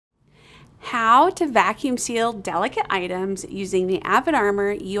how to vacuum seal delicate items using the Avid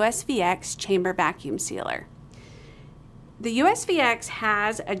USVX chamber vacuum sealer. The USVX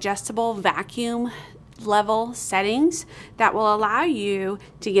has adjustable vacuum level settings that will allow you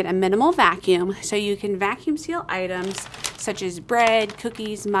to get a minimal vacuum so you can vacuum seal items such as bread,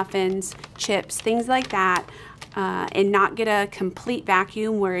 cookies, muffins, chips, things like that, and not get a complete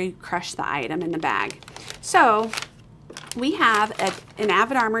vacuum where you crush the item in the bag. So we have an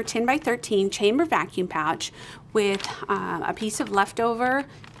Avid 10x13 chamber vacuum pouch with a piece of leftover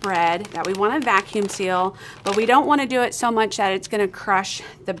bread that we want to vacuum seal, but we don't want to do it so much that it's going to crush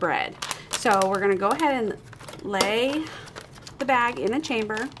the bread. So we're going to go ahead and lay the bag in the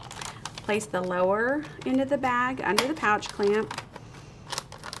chamber, place the lower end of the bag under the pouch clamp,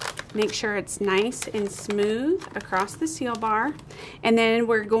 make sure it's nice and smooth across the seal bar, and then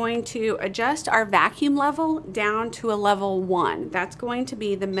we're going to adjust our vacuum level down to a level 1. That's going to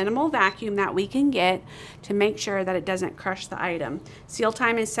be the minimal vacuum that we can get to make sure that it doesn't crush the item. Seal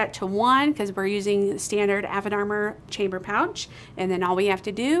time is set to 1 because we're using the standard Avid chamber pouch, and then all we have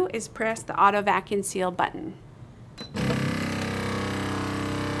to do is press the auto vacuum seal button.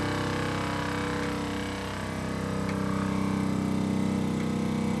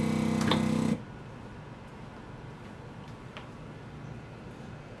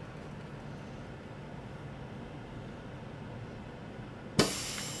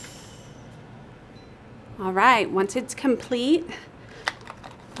 All right, once it's complete,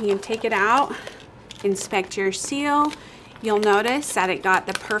 you can take it out, inspect your seal. You'll notice that it got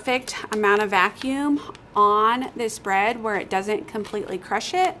the perfect amount of vacuum on this bread where it doesn't completely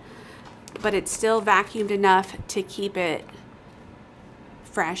crush it, but it's still vacuumed enough to keep it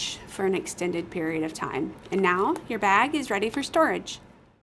fresh for an extended period of time. And now your bag is ready for storage.